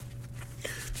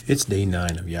It's day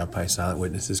 9 of Yavapai Silent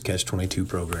Witnesses Catch-22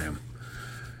 program.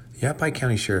 The Yavapai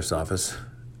County Sheriff's Office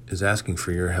is asking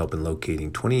for your help in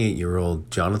locating 28-year-old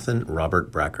Jonathan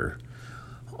Robert Bracker.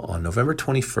 On November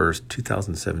 21st,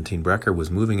 2017, Bracker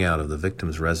was moving out of the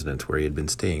victim's residence where he had been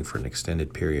staying for an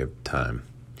extended period of time.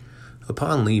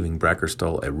 Upon leaving, Bracker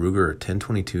stole a Ruger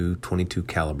 10/22 .22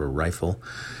 caliber rifle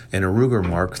and a Ruger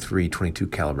Mark III .22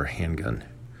 caliber handgun.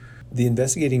 The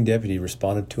investigating deputy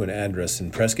responded to an address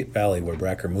in Prescott Valley where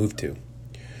Bracker moved to.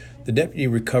 The deputy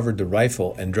recovered the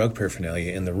rifle and drug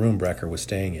paraphernalia in the room Bracker was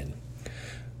staying in.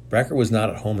 Bracker was not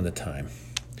at home at the time.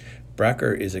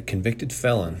 Bracker is a convicted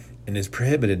felon and is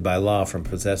prohibited by law from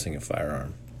possessing a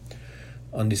firearm.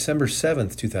 On December 7,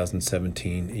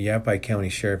 2017, a Yavapai County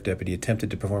Sheriff deputy attempted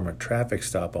to perform a traffic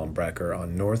stop on Bracker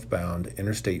on northbound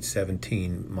Interstate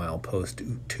 17, milepost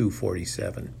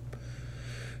 247.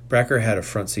 Bracker had a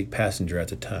front seat passenger at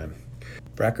the time.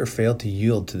 Bracker failed to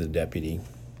yield to the deputy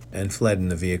and fled in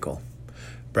the vehicle.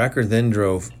 Bracker then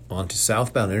drove onto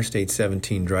southbound Interstate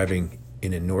 17, driving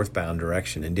in a northbound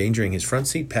direction, endangering his front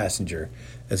seat passenger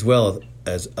as well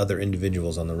as other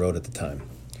individuals on the road at the time.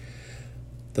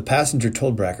 The passenger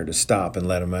told Bracker to stop and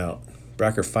let him out.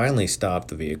 Bracker finally stopped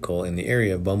the vehicle in the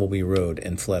area of Bumblebee Road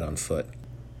and fled on foot.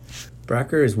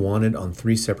 Bracker is wanted on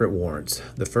 3 separate warrants.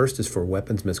 The first is for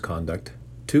weapons misconduct,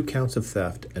 2 counts of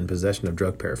theft, and possession of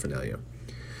drug paraphernalia.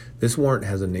 This warrant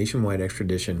has a nationwide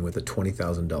extradition with a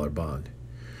 $20,000 bond.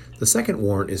 The second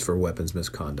warrant is for weapons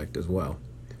misconduct as well.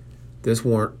 This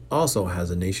warrant also has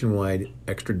a nationwide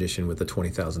extradition with a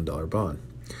 $20,000 bond.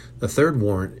 The third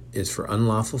warrant is for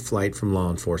unlawful flight from law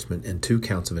enforcement and 2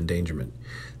 counts of endangerment.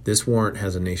 This warrant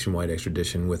has a nationwide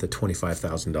extradition with a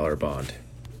 $25,000 bond.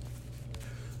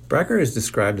 Bracker is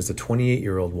described as a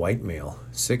 28-year-old white male,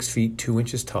 6 feet 2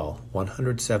 inches tall,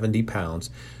 170 pounds,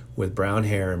 with brown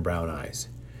hair and brown eyes.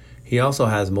 He also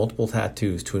has multiple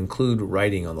tattoos, to include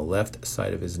writing on the left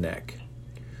side of his neck.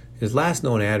 His last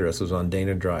known address was on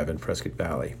Dana Drive in Prescott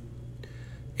Valley.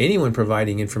 Anyone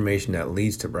providing information that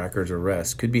leads to Bracker's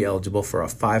arrest could be eligible for a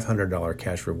 $500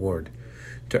 cash reward.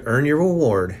 To earn your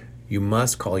reward, you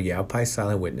must call Yavapai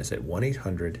Silent Witness at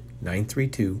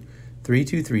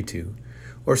 1-800-932-3232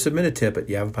 or submit a tip at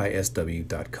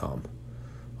yavapaisw.com.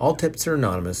 All tips are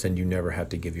anonymous and you never have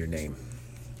to give your name.